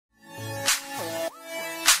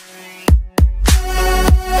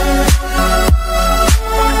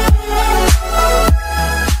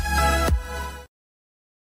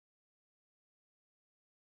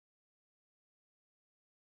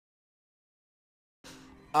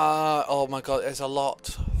Oh my god, it's a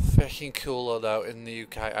lot freaking cooler though in the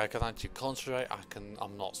UK. I can actually concentrate.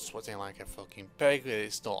 I'm not sweating like a fucking pig.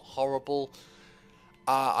 It's not horrible.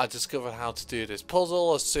 I discovered how to do this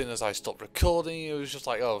puzzle as soon as I stopped recording. It was just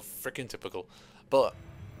like, oh, freaking typical. But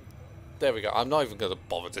there we go. I'm not even going to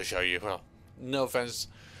bother to show you. Well, no offense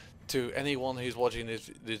to anyone who's watching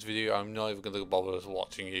this video. I'm not even going to bother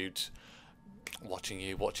watching me.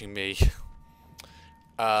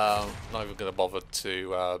 Not even going to bother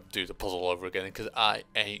to do the puzzle over again because I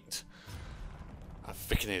ain't a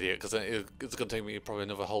freaking idiot. Because it's going to take me probably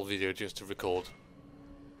another whole video just to record.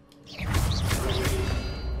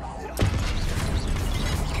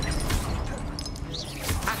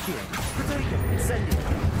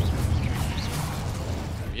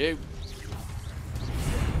 You.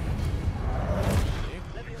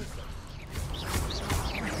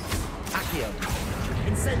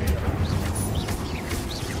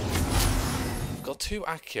 I've got two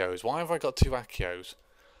Accios. Why have I got two Accios?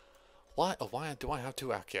 Why? Oh, why do I have two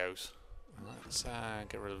Accios? Let's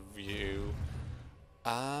get rid of you.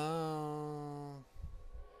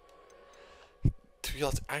 To be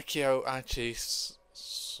honest, Accio actually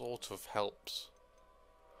sort of helps.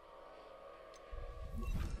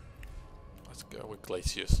 Let's go with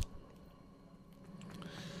Glacius.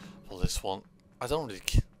 Well, this one,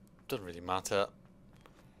 doesn't really matter.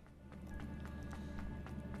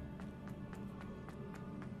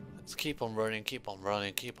 Let's keep on running,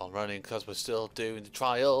 because we're still doing the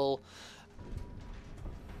trial.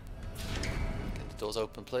 Get the doors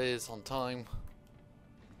open, please, on time.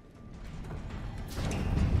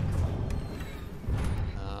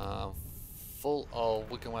 Full of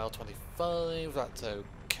Wigan Whale 25, that's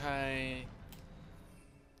okay.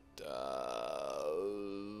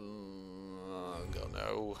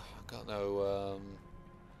 Got no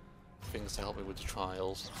things to help me with the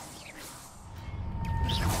trials.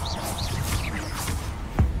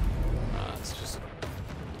 It's just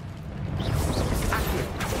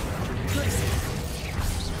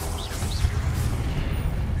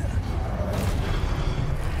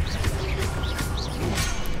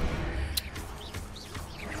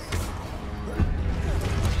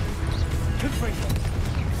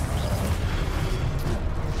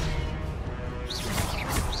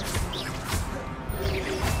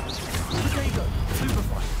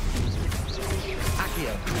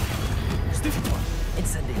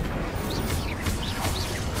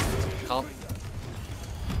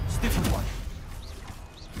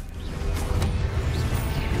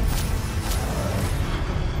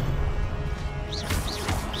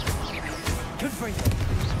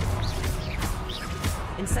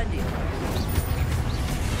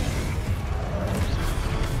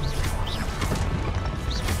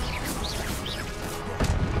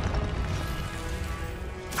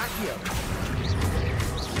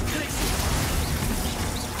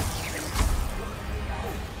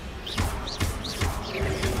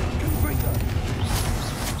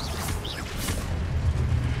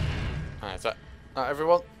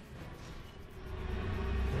everyone?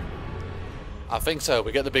 I think so.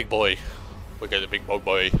 We get the big boy. We get the big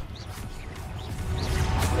boy.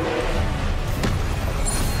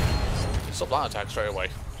 Stop that attack straight away.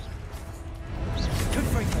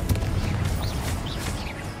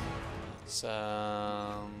 So,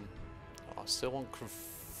 I still want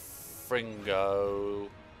Fringo.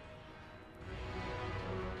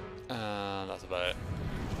 That's about it.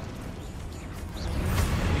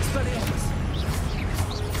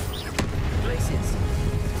 Glacius.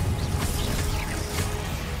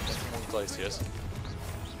 One Glacius.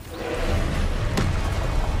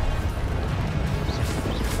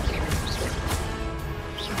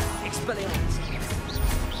 Expelliarmus.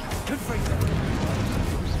 Confringo.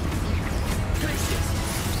 Glacius.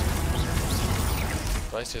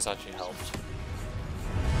 Glacius actually helped.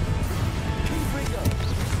 Confringo.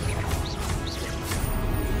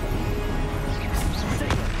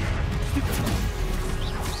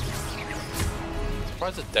 I'm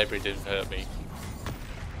surprised the debris didn't hurt me.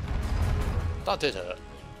 That did hurt.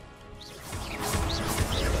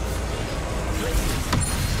 There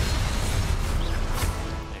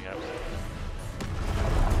you go.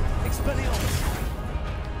 Expelliarmus.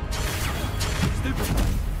 Stupefy.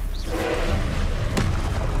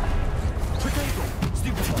 Potato.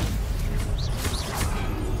 Stupefy.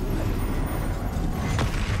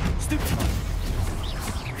 Stupefy.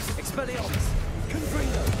 Expelliarmus.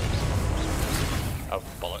 Confringo. Oh,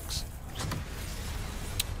 bollocks.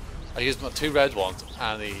 I used my two red ones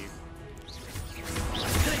and the...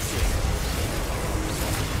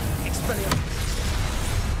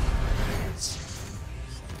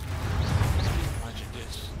 Imagine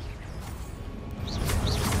this.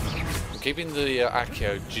 keeping the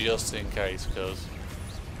Accio just in case, because...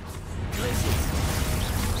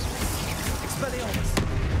 Expelliarmus.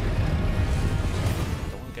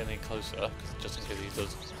 Don't want to get any closer, just in case he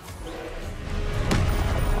does.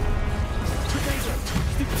 Tornado.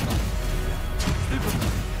 Stupefy. Stupefy.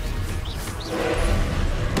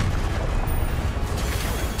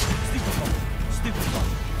 Stupefy.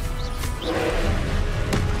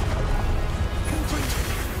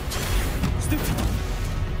 Stupefy.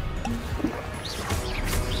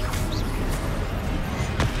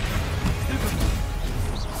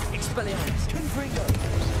 Expelliarmus. Confringo.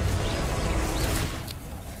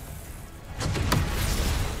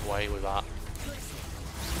 Away with that.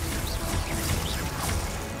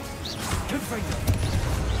 Confringo.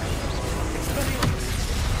 Expelliarmus.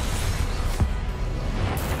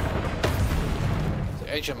 The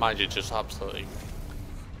Ancient Manager just absolutely...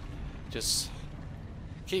 Just...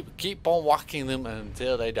 Keep on whacking them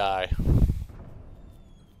until they die.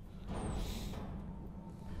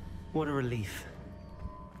 What a relief.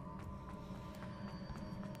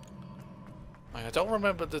 I don't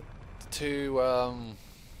remember the two,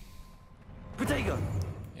 Potato.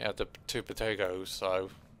 yeah, the two potatoes, so...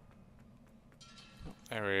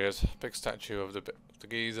 There he is. Big statue of the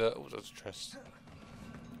geezer. Oh, that's a chest.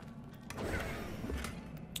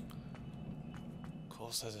 Of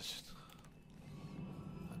course there's a...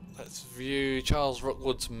 Let's view Charles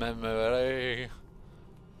Rookwood's memory.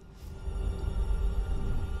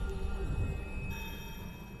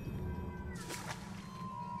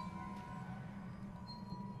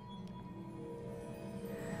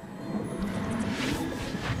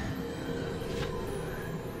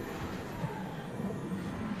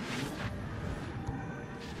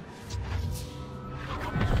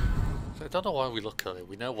 I don't know why we look at it,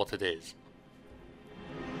 we know what it is.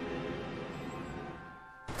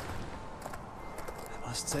 I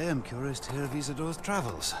must say I'm curious to hear of Isidore's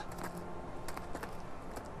travels.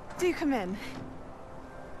 Do come in.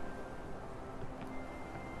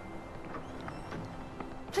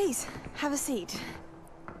 Please, have a seat.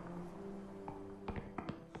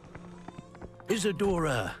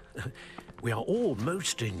 Isadora, we are all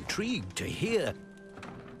most intrigued to hear.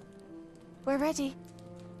 We're ready.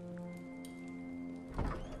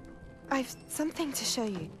 I've something to show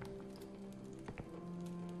you.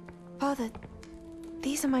 Father,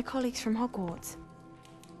 these are my colleagues from Hogwarts.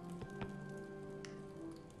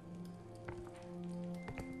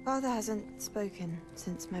 Father hasn't spoken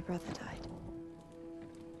since my brother died.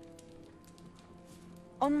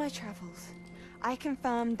 On my travels, I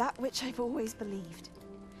confirmed that which I've always believed.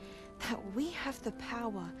 That we have the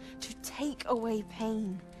power to take away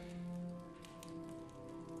pain.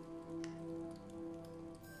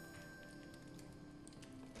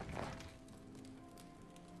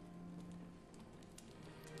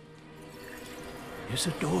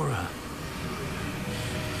 Isadora.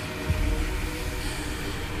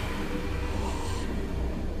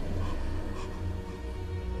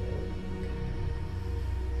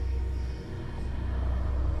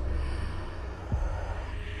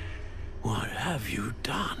 What have you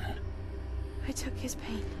done? I took his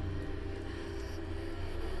pain.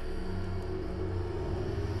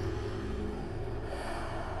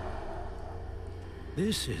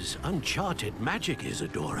 This is uncharted magic,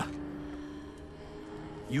 Isadora.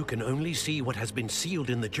 You can only see what has been sealed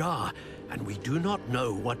in the jar, and we do not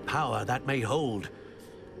know what power that may hold.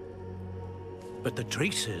 But the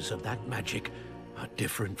traces of that magic are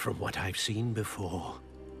different from what I've seen before.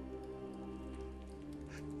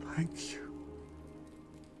 Thank you.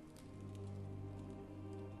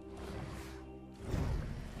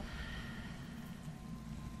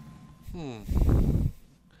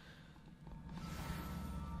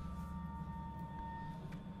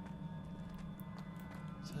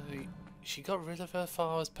 So she got rid of her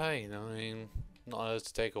father's pain. I mean, not hers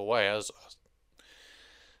to take away, as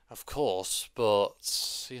of course,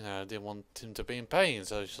 but you know, didn't want him to be in pain.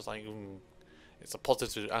 So it's just like it's a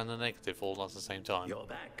positive and a negative all at the same time. You're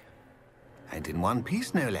back. And in one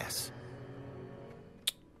piece, no less.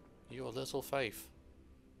 Your little faith.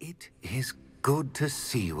 It is good to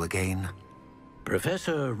see you again.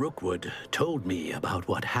 Professor Rookwood told me about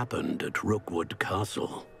what happened at Rookwood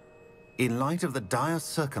Castle. In light of the dire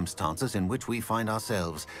circumstances in which we find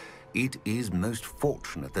ourselves, it is most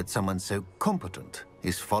fortunate that someone so competent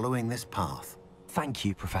is following this path. Thank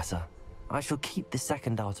you, Professor. I shall keep the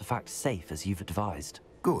second artifact safe as you've advised.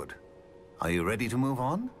 Good. Are you ready to move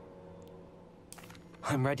on?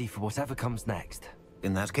 I'm ready for whatever comes next.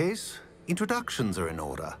 In that case, introductions are in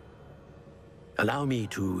order. Allow me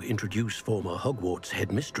to introduce former Hogwarts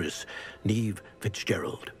headmistress, Neve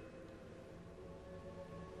Fitzgerald.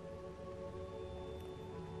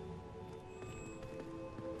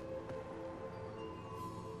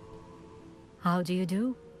 How do you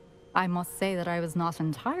do? I must say that I was not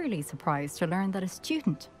entirely surprised to learn that a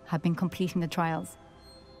student had been completing the trials.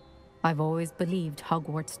 I've always believed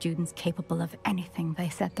Hogwarts students capable of anything they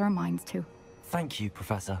set their minds to. Thank you,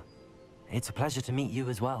 Professor. It's a pleasure to meet you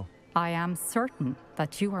as well. I am certain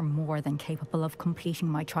that you are more than capable of completing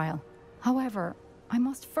my trial. However, I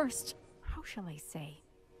must first, how shall I say,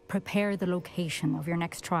 prepare the location of your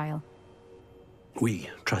next trial. We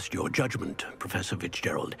trust your judgment, Professor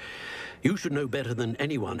Fitzgerald. You should know better than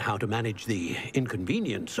anyone how to manage the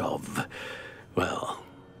inconvenience of, well...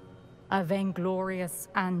 A vainglorious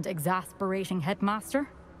and exasperating headmaster?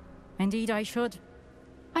 Indeed I should.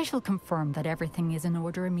 I shall confirm that everything is in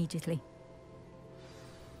order immediately.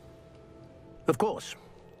 Of course.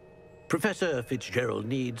 Professor Fitzgerald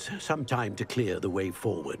needs some time to clear the way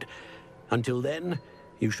forward. Until then,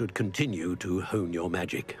 you should continue to hone your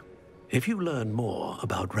magic. If you learn more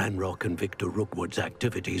about Ranrock and Victor Rookwood's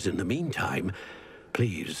activities in the meantime,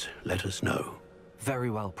 please let us know.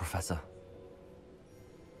 Very well, Professor.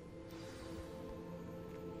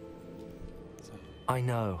 I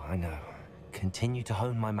know. Continue to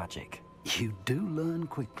hone my magic. You do learn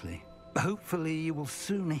quickly. Hopefully you will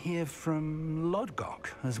soon hear from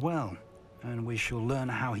Lodgok as well, and we shall learn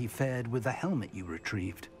how he fared with the helmet you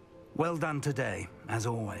retrieved. Well done today, as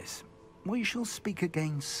always. We shall speak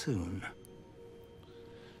again soon.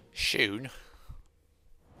 Soon?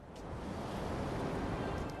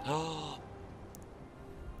 Oh,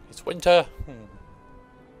 it's winter. That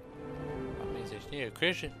means it's new.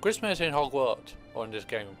 Christmas in Hogwarts, or in this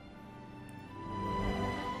game.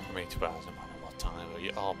 I mean, to be honest, I don't know what time. But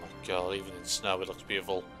oh my god, even in snow it looks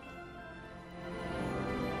beautiful.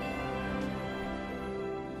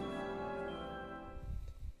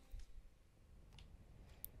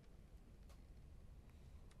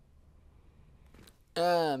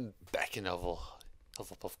 Back in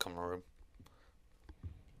Hufflepuff common room.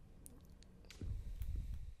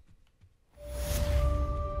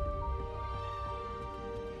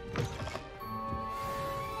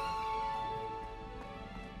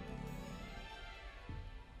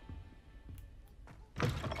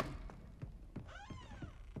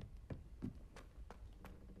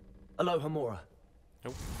 Aloha, Mora.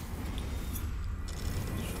 Nope.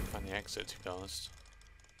 Find the exit, to be honest.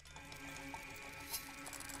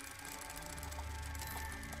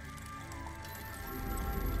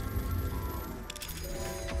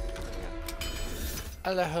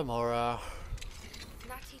 Aloha, Mora.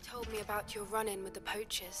 Natty told me about your run-in with the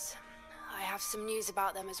poachers. I have some news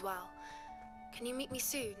about them as well. Can you meet me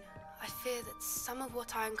soon? I fear that some of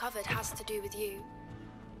what I uncovered has to do with you.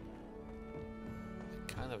 It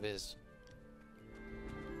kind of is.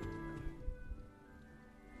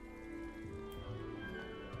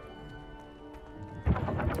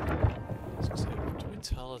 So, do we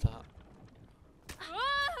tell her that?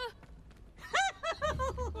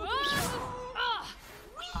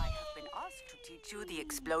 I have been asked to teach you the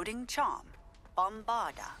exploding charm,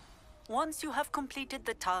 Bombarda. Once you have completed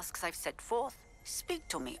the tasks I've set forth, speak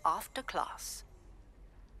to me after class.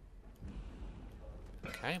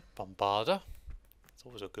 Okay, Bombarda. It's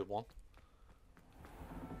always a good one.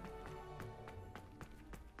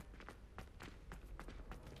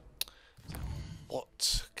 So,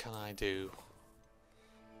 what can I do?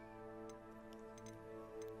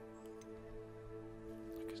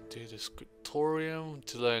 I can do the scriptorium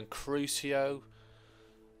to learn Crucio,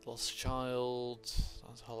 Lost Child,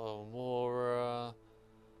 that's Hello Mora,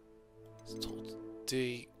 let's talk to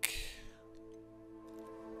Deke.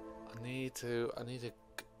 I need to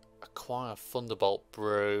acquire Thunderbolt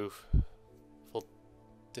Brew for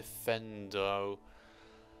Defendo.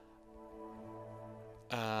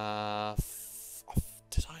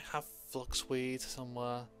 Did I have Fluxweed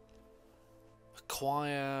somewhere?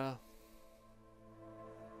 Acquire.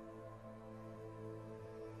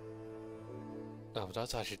 Oh,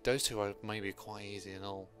 that's actually, those two are maybe quite easy and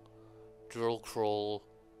all. Drill Crawl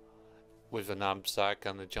with a knapsack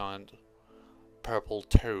and a giant purple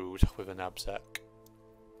toad with a knapsack.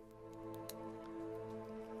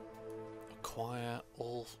 Acquire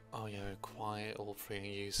all. Oh yeah, acquire all three and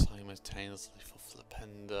use simultaneously for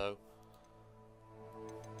Flipendo.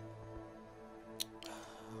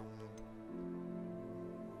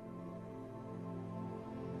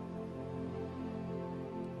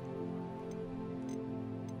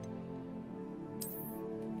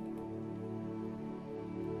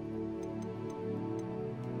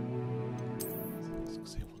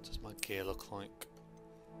 Let's see, what does my gear look like?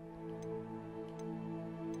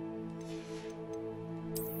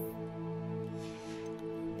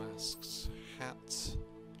 Masks, hats.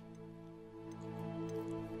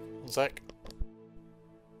 One sec.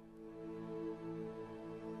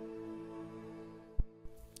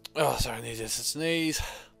 Oh, sorry, I needed to sneeze.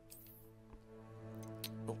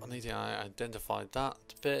 Oh, I identified that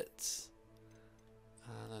bit.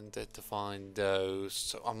 And identified those.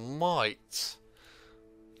 So I might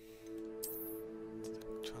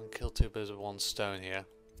try and kill two birds with one stone here.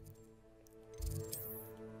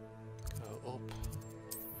 Go up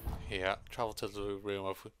here, travel to the room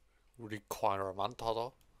of requirement.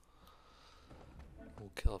 We'll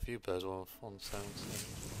kill a few birds with one stone.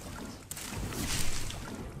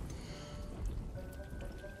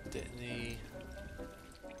 Dittany,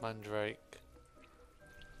 Mandrake.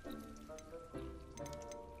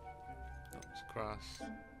 That's grass.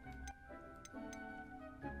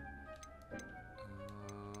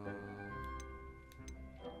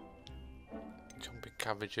 Jumping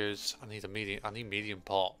cabbages. I need medium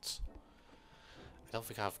pots. I don't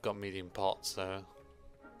think I've got medium pots though.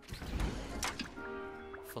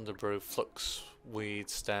 Thunderbrew, flux, weed,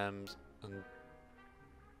 stems, and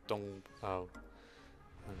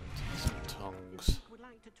and some tongues. Would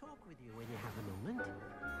like to talk with you when you have a moment.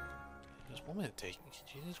 Just 1 minute, take.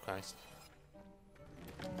 Jesus Christ.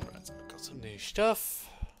 Right, so I've got some new stuff.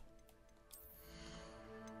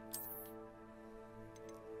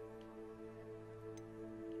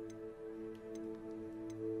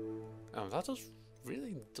 Oh, that doesn't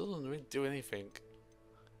really do anything.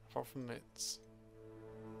 Apart from its...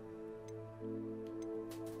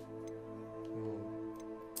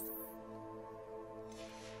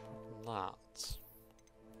 that.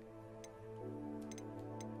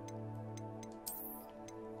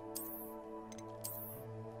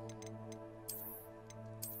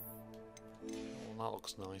 Well, that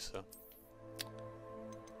looks nicer.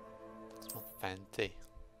 It's not fancy.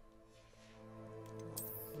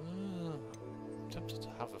 I'm tempted to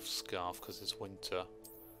have a scarf because it's winter,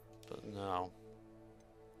 but no.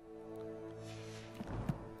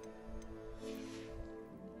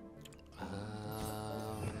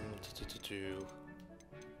 So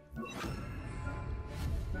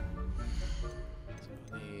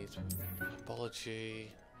I need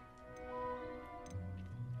apology.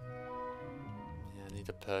 Yeah, I need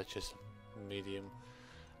to purchase a medium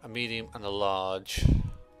and a large.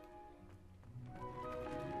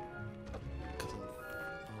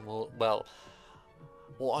 Well,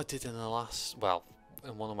 what I did in the last,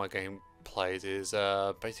 in one of my gameplays is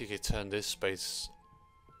basically turn this space,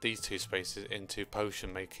 these two spaces into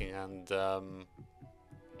potion making and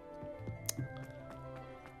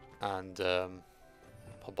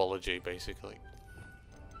herbology basically,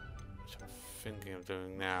 which I'm thinking of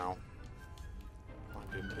doing now.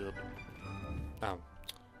 Might be a little bit. Empty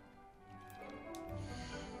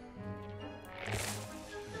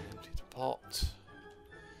the pot.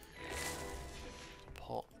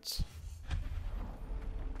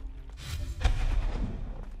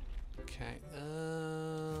 Okay,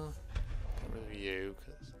 get rid of you,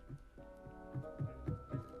 cause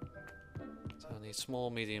so I need small,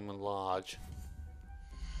 medium, and large.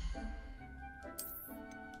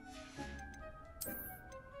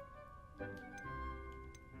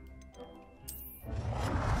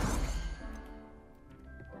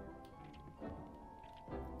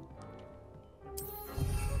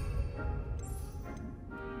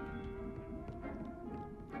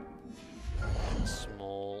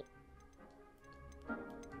 Small.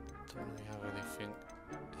 Don't really have anything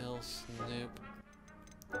else. Nope.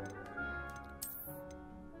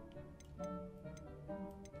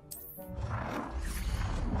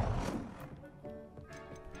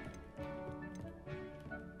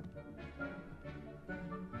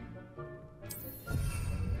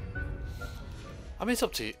 I mean, it's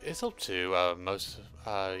up to most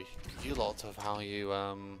you lot of how you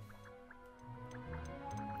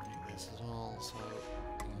make this as well. So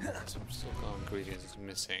some still got ingredients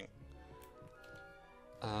missing.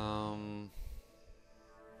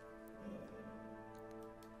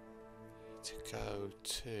 To go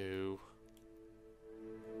to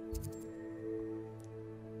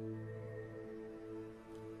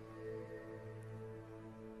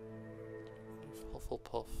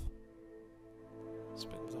Hufflepuff.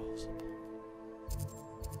 Speak with Hufflepuff.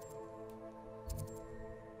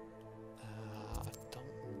 I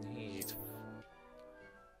don't need.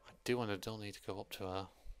 I do and I don't need to go up to her.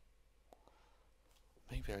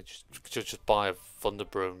 Maybe I just buy a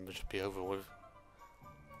Thunderbrew and just be over with.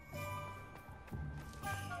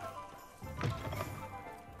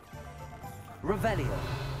 Revelio.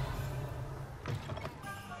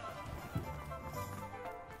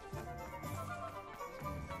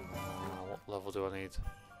 What level do I need?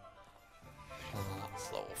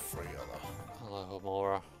 That's level 3. Hello,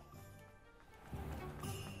 Homora.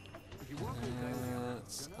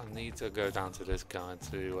 I need to go down to this guy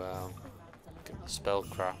to get the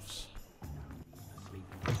spellcrafts.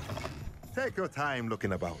 Take your time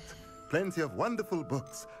looking about. Plenty of wonderful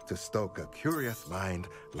books to stoke a curious mind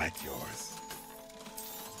like yours.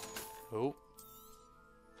 Oh.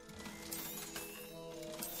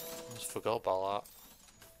 Almost forgot about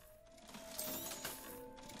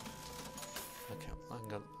that. Okay,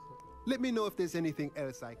 hang on. Let me know if there's anything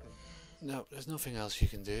else I can... No, there's nothing else you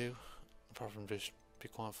can do. Apart from just be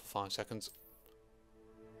quiet for 5 seconds.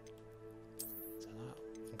 So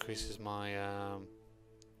that increases my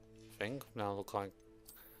thing. Now I look like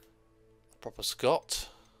a proper Scot.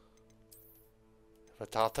 With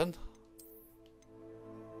a tartan.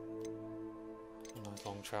 Nice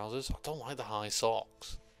long trousers. I don't like the high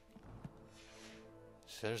socks.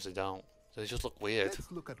 Seriously don't. They just look weird.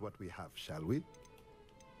 Let's look at what we have, shall we?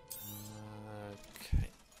 Okay.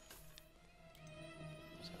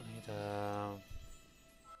 So I need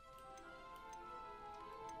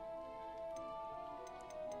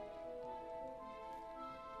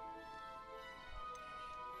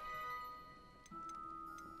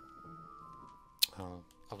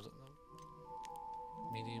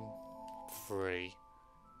medium 3,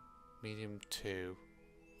 medium 2,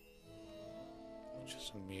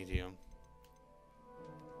 just a medium.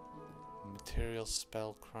 Material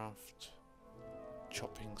spellcraft,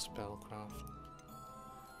 chopping spellcraft,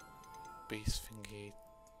 beast thingy.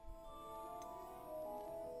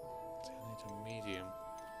 I need a medium.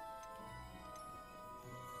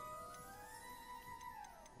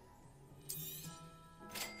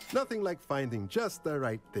 Nothing like finding just the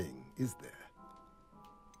right thing, is there?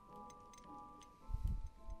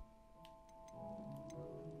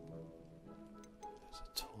 There's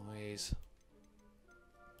toys.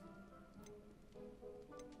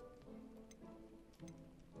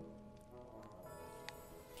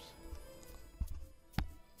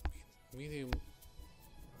 Medium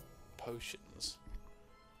potions.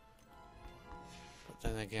 But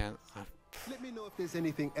then again, Let me know if there's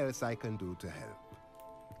anything else I can do to help.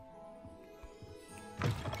 I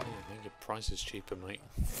think your price is cheaper, mate.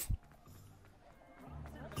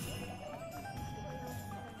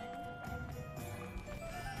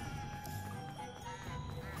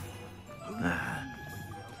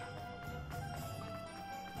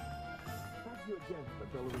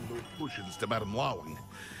 Potions to Madame Lawing.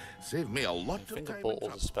 Saved me a lot I of think I time bought and all the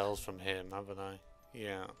trouble. spells from him, haven't I?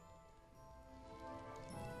 Yeah.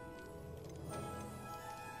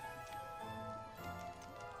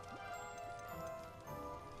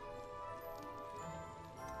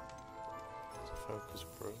 There's a focus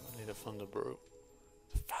brew. I need a thunder brew.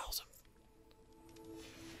 1,000.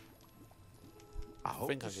 I hope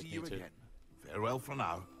think to I just see you need to- again. Farewell for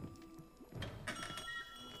now.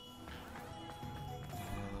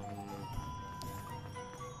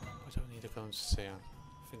 I don't need to go and see.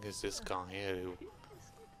 I think it's this guy here who.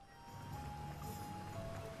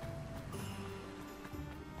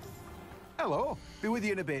 Hello, be with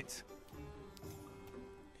you in a bit.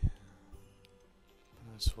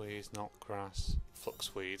 Sweet, not grass.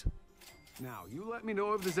 Fluxweed. Now, you let me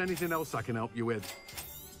know if there's anything else I can help you with.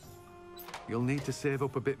 You'll need to save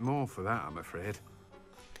up a bit more for that, I'm afraid.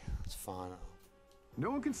 That's fine.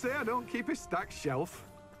 No one can say I don't keep a stacked shelf.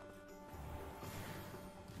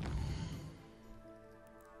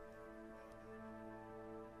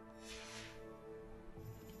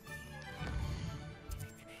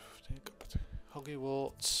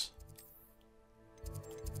 Hogwarts.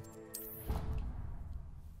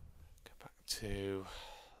 Go back to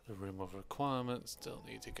the room of requirements. Still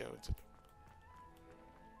need to go to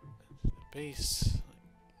the base.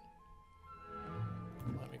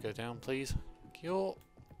 Let me go down, please. Cure.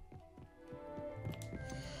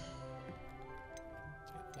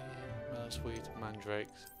 Sweet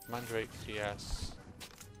mandrakes. Mandrakes, yes.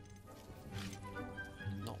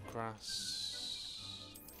 Not grass.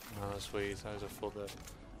 No, sweet. Those are for the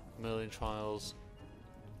Merlin trials.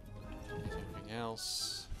 Anything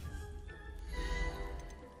else?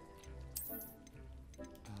 I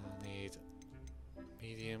need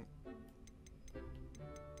medium.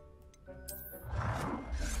 I've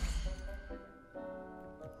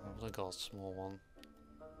only got a small one.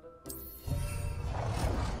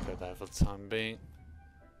 Go there for the time being.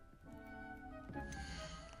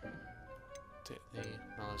 Ditney,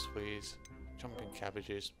 Mallow-swedes, jumping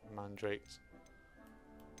cabbages, mandrakes.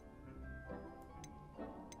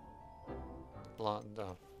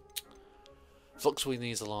 Fluxweed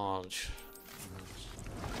needs a large.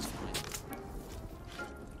 That's fine.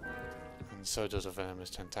 And so does a venomous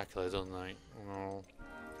tentacular, don't they? Well,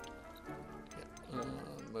 yeah,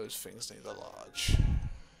 most things need a large.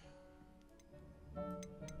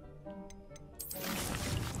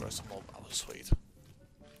 Grow some more valor, sweet.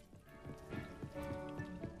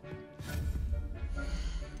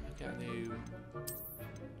 Get a new.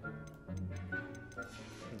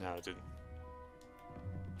 No, I didn't.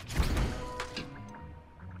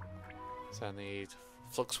 So I need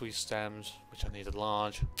fluxweed stems, which I needed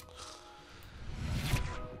large.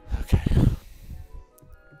 Okay.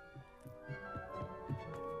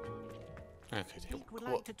 Okay, Deke would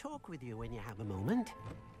like to talk with you when you have a moment.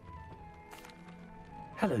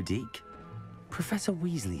 Hello, Deke. Professor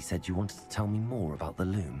Weasley said you wanted to tell me more about the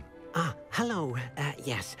loom. Ah, hello.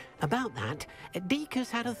 Yes, about that. Deke has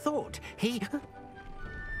had a thought. He...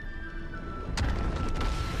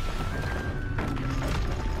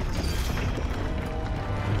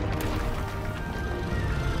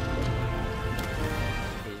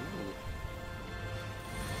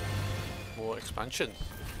 More expansion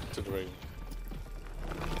to the room.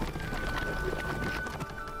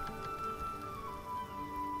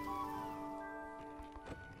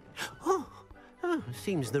 Oh,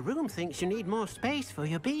 seems the room thinks you need more space for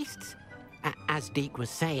your beasts. As Deke was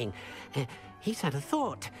saying, he's had a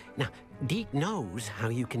thought. Now, Deke knows how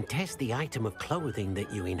you can test the item of clothing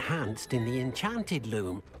that you enhanced in the enchanted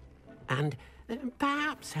loom. And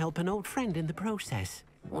perhaps help an old friend in the process.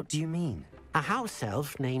 What do you mean? A house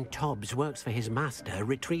elf named Tobbs works for his master,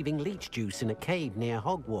 retrieving leech juice in a cave near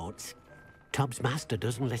Hogwarts. Tobbs' master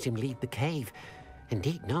doesn't let him leave the cave, and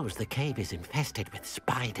Deke knows the cave is infested with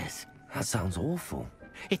spiders. That sounds awful.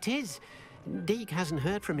 It is. Deke hasn't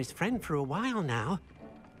heard from his friend for a while now.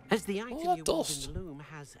 As the item you use in the loom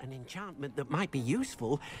has an enchantment that might be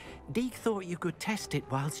useful, Deke thought you could test it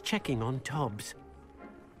whilst checking on Tobbs.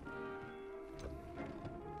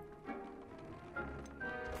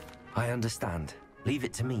 I understand. Leave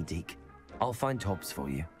it to me, Deke. I'll find Tobbs for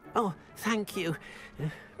you. Oh, thank you.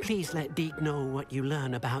 Please let Deke know what you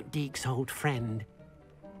learn about Deke's old friend.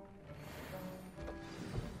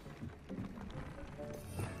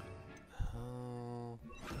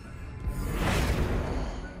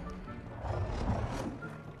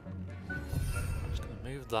 Just gonna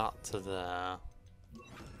move that to there.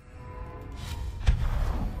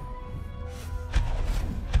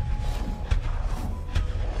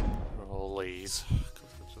 Roll these,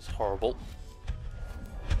 because this is horrible.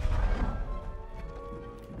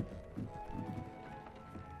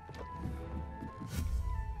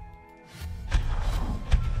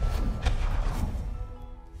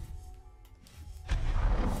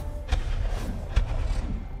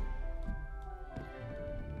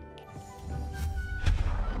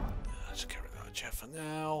 Let's get rid of that chair for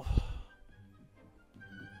now.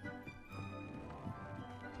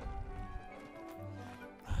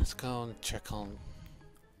 Let's go and check on.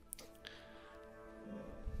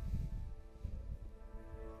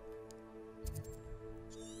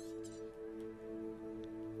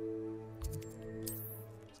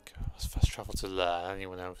 Let's fast travel to there,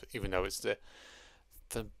 even though it's the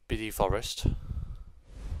Biddy Forest.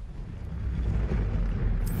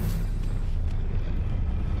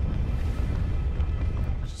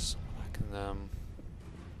 Just someone I can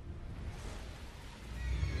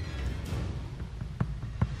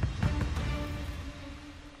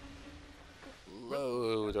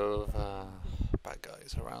load of bad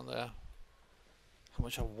guys around there. How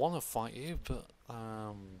much I want to fight you, but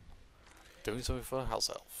doing something for a house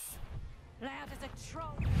elf. Loud as a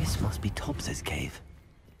troll. This must be Tobbs's cave.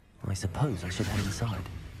 I suppose I should head inside.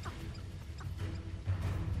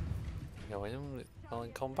 Go in while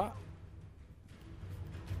in combat?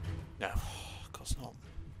 No, of course not.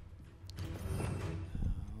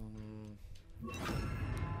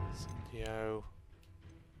 Cindio.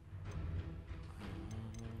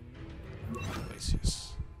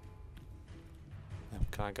 Glacius.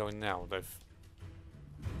 Can I go in now? They've.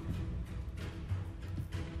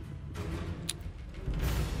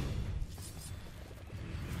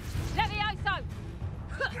 Levioso!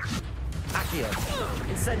 Accio!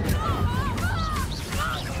 Incendio!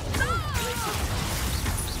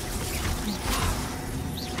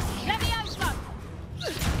 Levioso!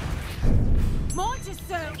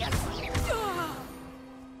 Mortiser!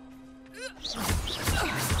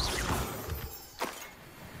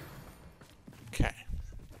 Okay.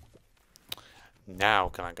 Now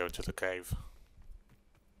can I go to the cave?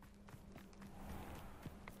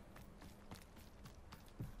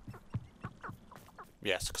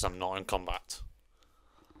 Yes, because I'm not in combat.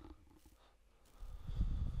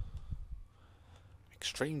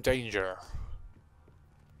 Extreme danger.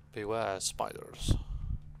 Beware spiders.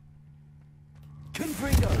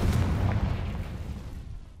 Confringo!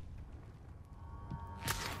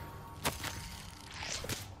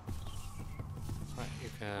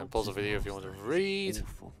 pause the video if you want to read.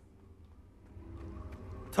 Awful.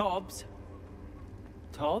 Tobbs?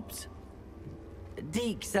 Tobbs?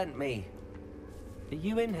 Deke sent me. Are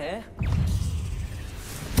you in here?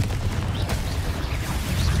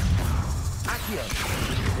 Accio!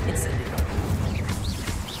 Incendio!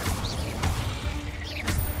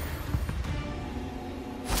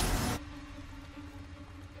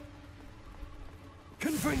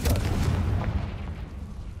 Confringo!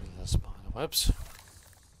 The spider webs.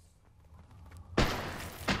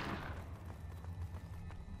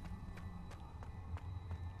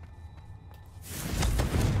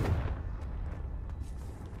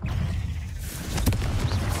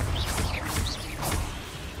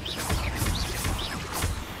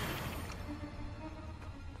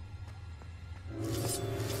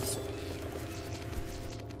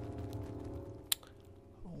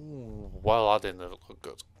 Well, that didn't look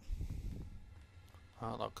good.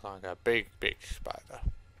 That looked like a big spider.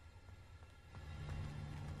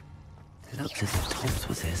 It looked as if Tobbs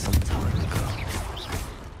was here some time ago.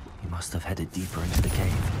 He must have headed deeper into the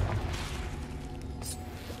cave.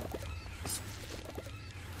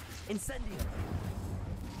 Incendio!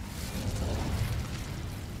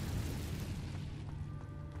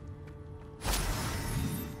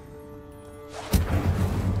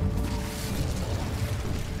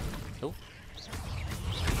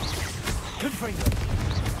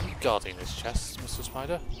 Guarding his chest, Mr.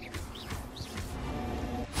 Spider.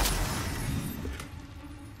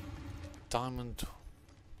 Diamond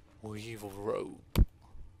weave robe.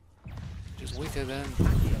 Just weaker than.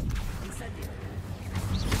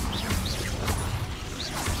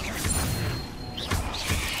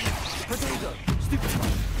 Potato! Stupefy!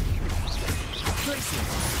 Tracy!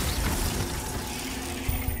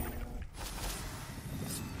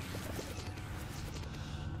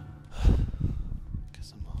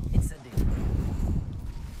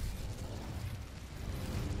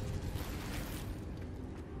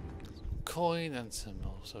 Coin and some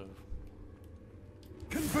also.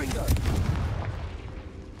 Confringo!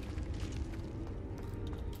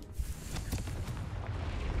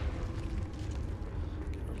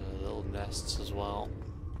 Get rid of the little nests as well.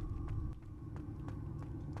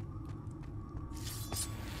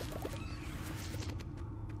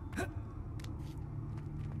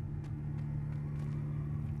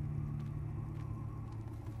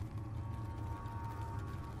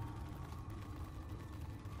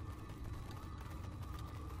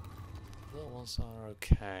 Are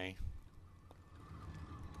okay.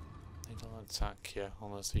 They don't attack you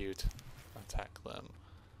unless you'd attack them.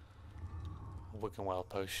 Wigan Well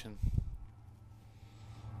potion.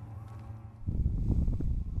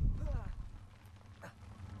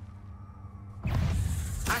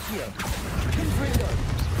 Accio! Confringo!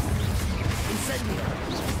 Incendio!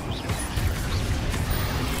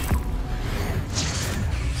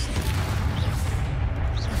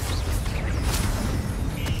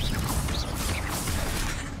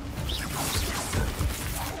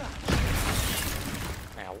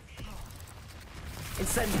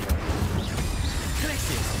 Incendio!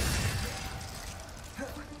 Glacius!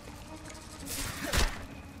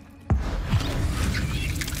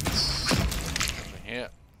 Over here.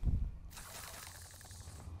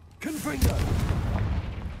 Confringo!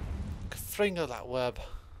 Confringo that web.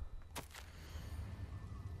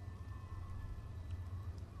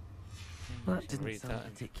 That didn't sound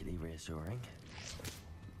particularly reassuring.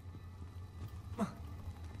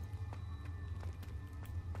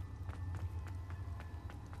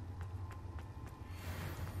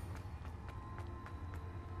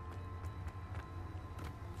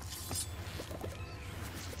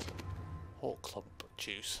 Hawk Club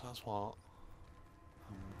juice, that's what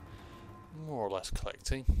I'm more or less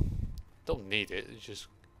collecting. Don't need it, it's just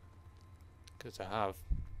good to have.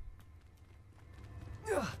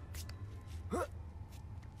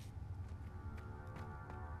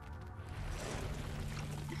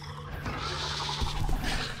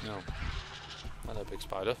 No. Hello, big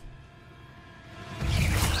spider.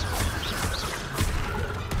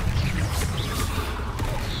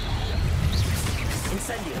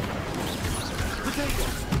 Incendio! Potato!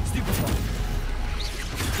 Stupefy!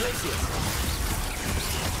 Glacius!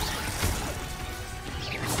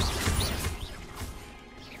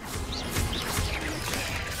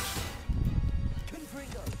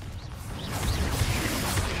 Confringo!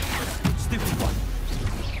 Stupefy!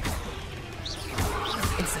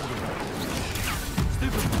 Incendio!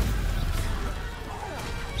 Stupefy!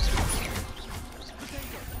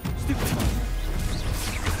 Potato! Stupefy!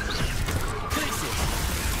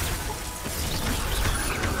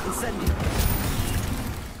 Incendio!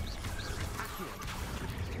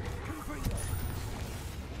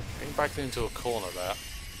 backed into a corner there.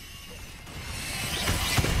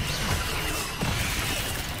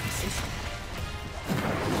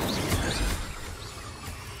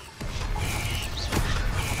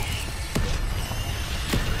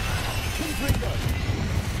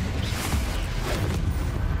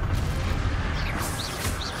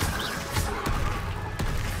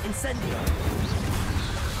 Incendio.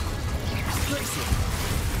 Glacier.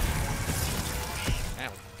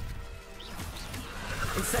 Ow.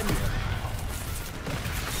 Incendio.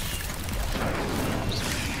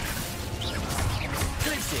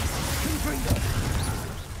 Glacier. Confringo.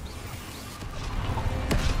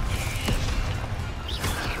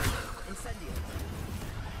 Incendio.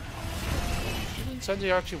 Did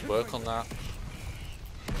Incendio actually work on that?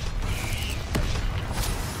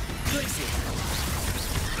 Glacier.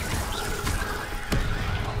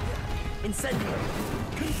 Incendio.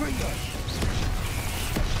 Confringo.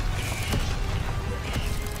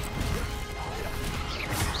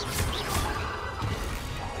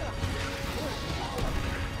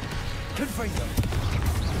 Confringo.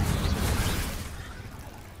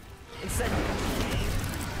 Incendio.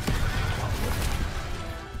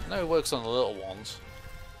 No, it works on the little ones.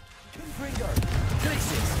 Confringo.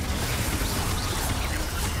 Glacier.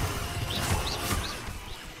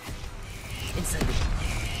 Incendio.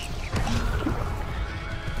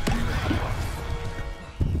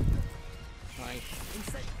 Right.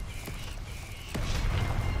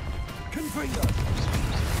 Confringo.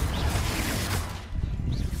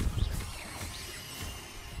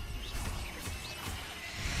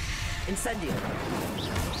 Incendio.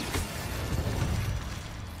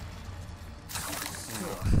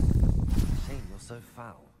 Shame you're so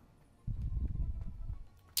foul.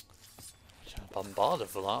 Bombarded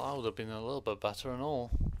for that. That would have been a little bit better and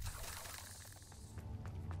all.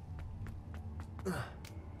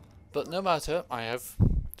 But no matter, I have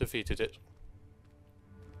defeated it.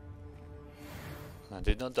 I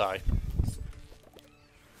did not die.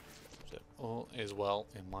 So all is well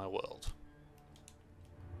in my world.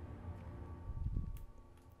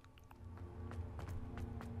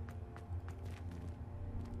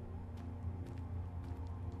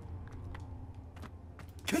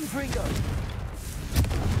 Confringo.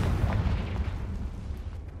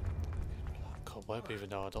 Cobweb, even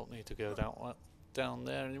though I don't need to go down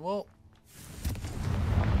there anymore.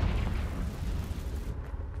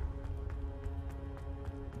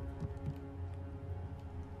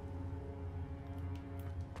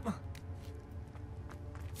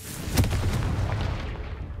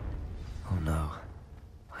 Oh no.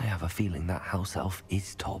 I have a feeling that house elf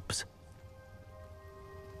is Tobbs.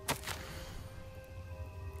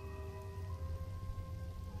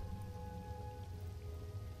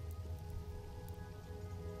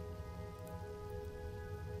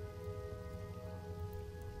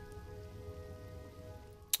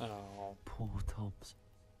 Oh. Poor Tobbs.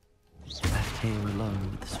 Left here alone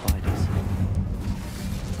with the spiders.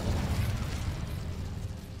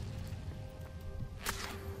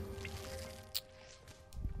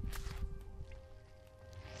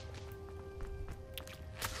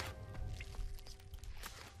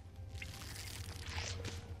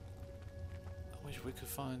 I wish we could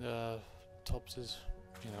find Tobbs's,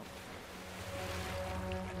 you know,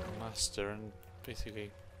 master and basically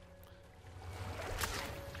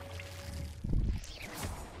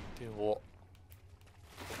do what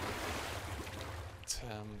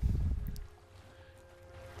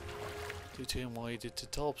do to him what he did to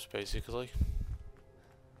Tobbs, basically.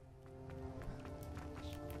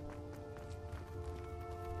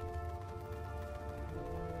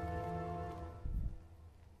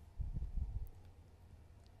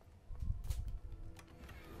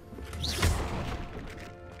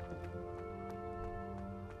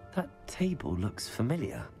 That table looks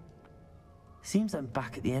familiar. Seems I'm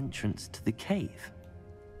back at the entrance to the cave.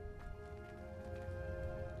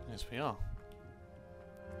 Yes, we are.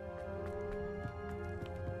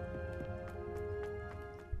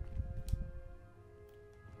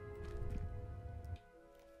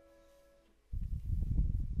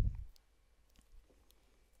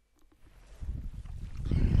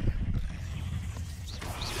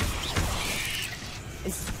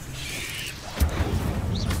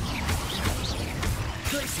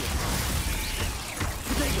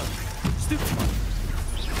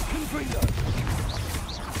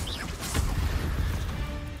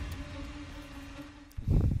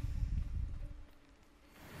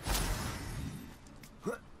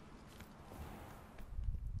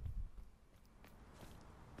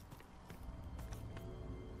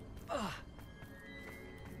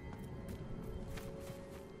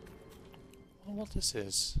 What this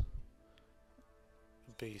is?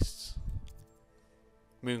 beasts.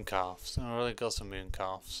 Moon calves. I really got some moon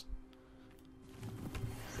calves.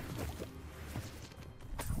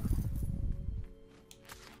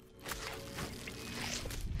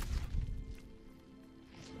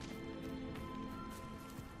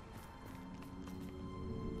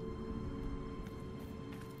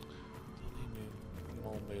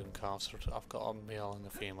 More moon calves. I've got a male and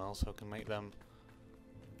a female, so I can make them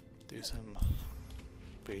do some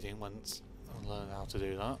breeding once I learn how to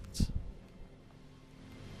do that.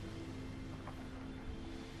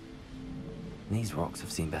 These rocks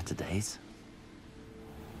have seen better days.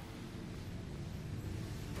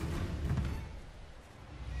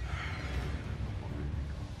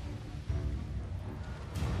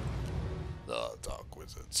 The Dark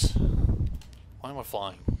Wizards. Why am I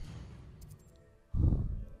flying?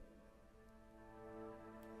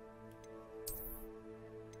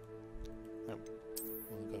 Nope.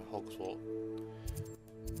 I'm gonna go Hogwarts.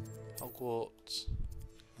 Hogwarts.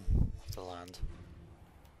 Have to land.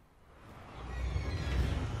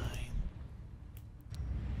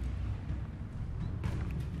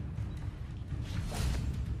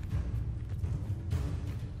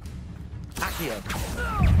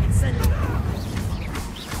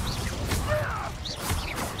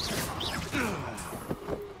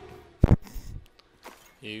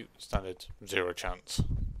 You standard 0 chance.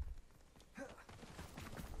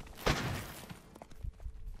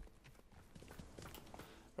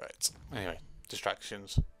 Right, anyway,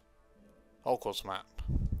 distractions. Hogwarts map.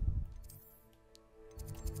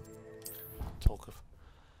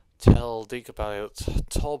 Tell Deke about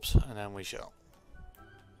Tobbs, and then we shall.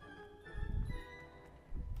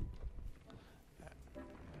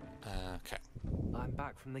 Okay. I'm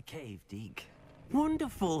back from the cave, Deke.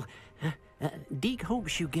 Wonderful. Deke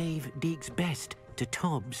hopes you gave Deke's best to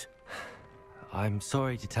Tobbs. I'm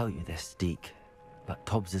sorry to tell you this, Deke, but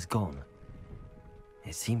Tobbs is gone.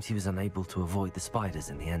 It seems he was unable to avoid the spiders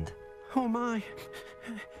in the end. Oh my.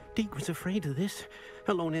 Deke was afraid of this,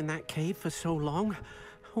 alone in that cave for so long.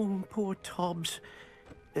 Oh, poor Tobbs.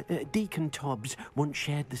 Deke and Tobbs once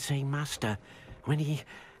shared the same master. When he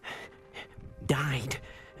died,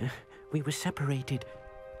 we were separated.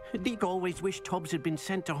 Deke always wished Tobbs had been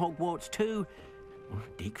sent to Hogwarts too.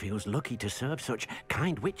 Deke feels lucky to serve such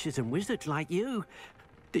kind witches and wizards like you.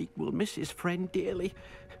 Deke will miss his friend dearly,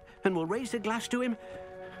 and will raise a glass to him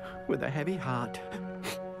with a heavy heart.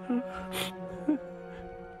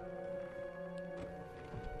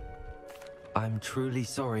 I'm truly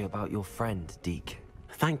sorry about your friend, Deke.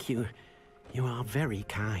 Thank you. You are very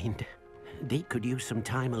kind. Deke could use some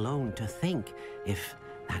time alone to think, if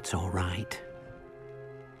that's all right.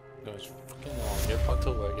 Guys, fucking on, get back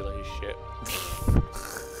to regular shit.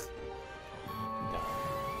 No,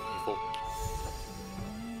 evil.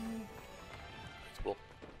 Evil.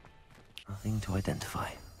 Nothing to identify,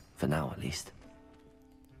 for now at least.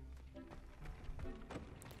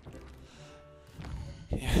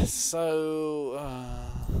 Yes, so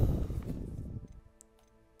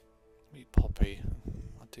meet Poppy.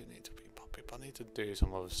 I do need to meet Poppy, but I need to do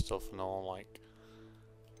some other stuff and all, like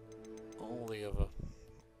all the other.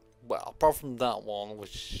 Well, apart from that one,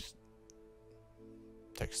 which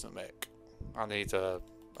takes the mic, I need to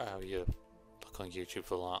look on YouTube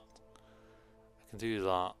for that. I can do that.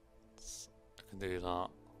 I can do that.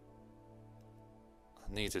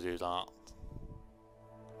 I need to do that.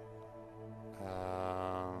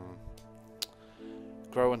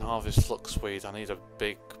 Grow and harvest fluxweed. I need a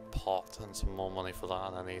big pot and some more money for that,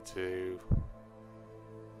 and I need to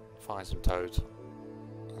find some toads.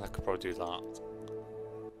 And I could probably do that.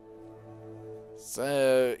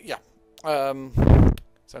 So yeah, so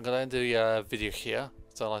I'm gonna end the video here.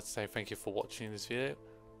 So I'd like to say thank you for watching this video.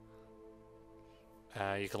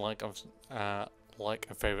 You can like and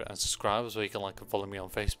favorite and subscribe, as well. You can like and follow me on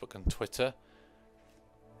Facebook and Twitter.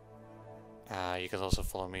 You can also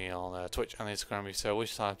follow me on Twitch and Instagram if you so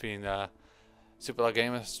wish. I've been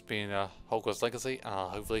SuperDoctorGamer, it's been Hogwarts Legacy, and I'll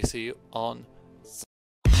hopefully see you on